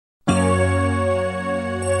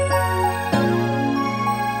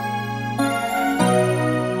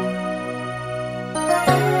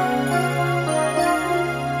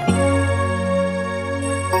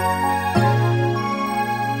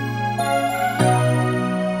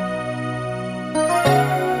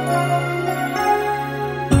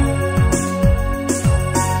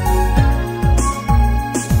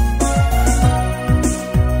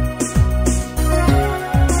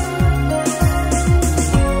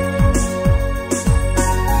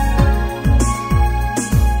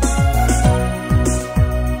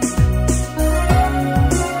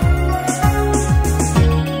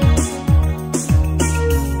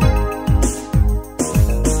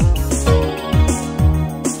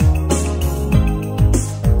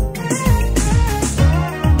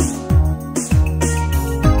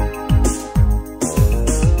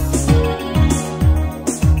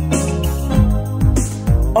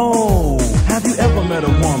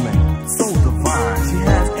woman, so divine. She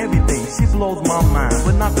has everything, she blows my mind.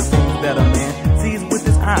 But not the things that a man sees with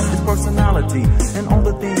his eyes, his personality, and all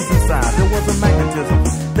the things inside. There was a magnetism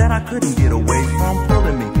that I couldn't get away from,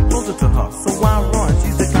 pulling me closer to her. So why run?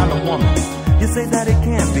 She's the kind of woman you say that it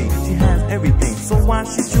can't be. She has everything, so why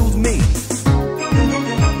she choose me?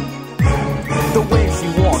 The way she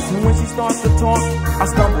walks, and when she starts to talk, I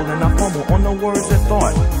stumble and I fumble on the words that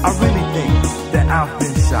thought. I really think that I've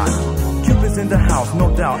been shot. Cupid's in the house,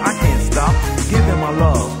 no doubt, I can't stop giving my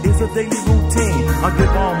love. It's a daily routine, I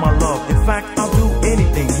give all my love. In fact, I'll do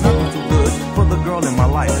anything, nothing too good for the girl in my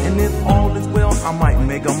life. And if all is well, I might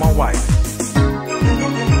make her my wife.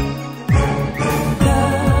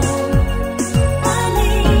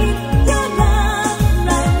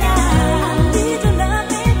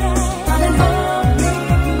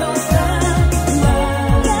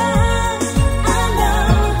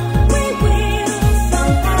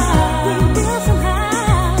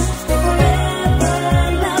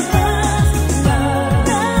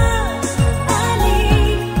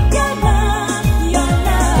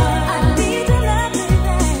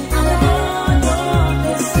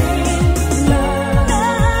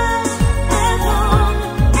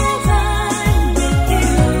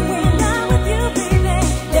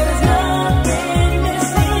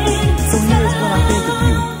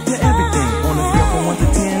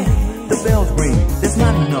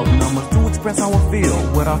 How I feel,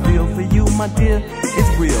 what I feel for you, my dear,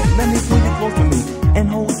 it's real. Let me pull you close to me and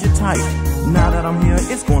hold you tight. Now that I'm here,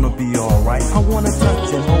 it's gonna be alright. I wanna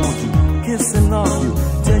touch and hold you, kiss and love you,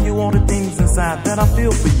 tell you all the things inside that I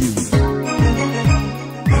feel for you.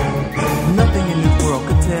 Nothing in this world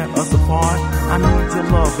could tear us apart. I need your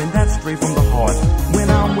love, and that's straight from the heart. When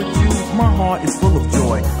I'm with you, my heart is full of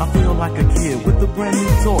joy. I feel like a kid with a brand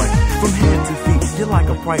new toy. From head to feet, you're like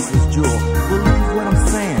a priceless jewel. Believe what I'm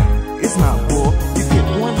saying, it's not bull. You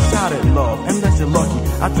get one shot at love, unless you're lucky.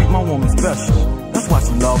 I treat my woman special, that's why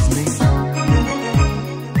she loves me.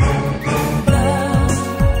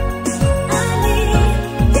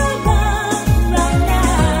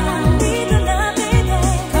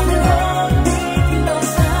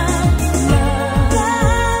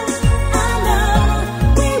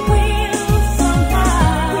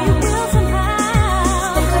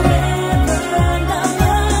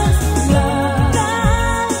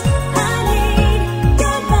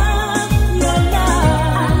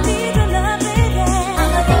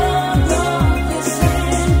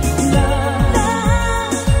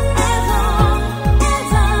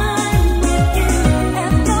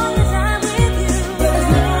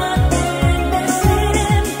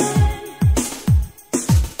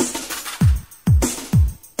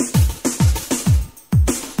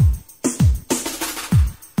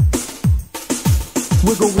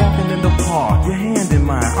 We'll go walking in the park, your hand in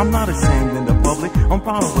mine. I'm not ashamed in the public, I'm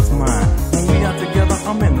proud of what's mine. When we are together,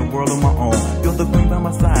 I'm in the world of my own. You're the queen by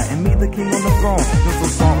my side, and me the king on the throne. You're so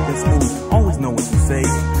soft and smooth, always know what to say.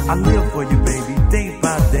 I live for you, baby, day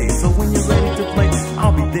by day. So when you're ready to play,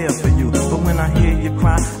 I'll be there for you. But when I hear you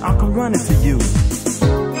cry, I'll come running to you.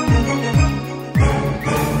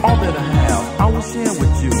 All that I have, I will share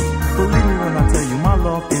with you. Believe me when I tell you, my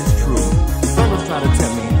love is true. Fellas try to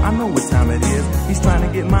tell me, I know what time it is. He's trying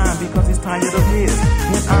to get mine because he's tired of his.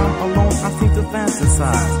 When I'm alone, I seem to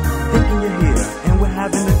fantasize, thinking you're here and we're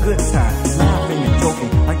having a good time, laughing and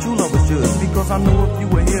joking like true lovers should. Because I know if you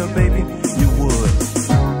were here, baby, you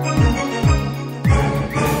would.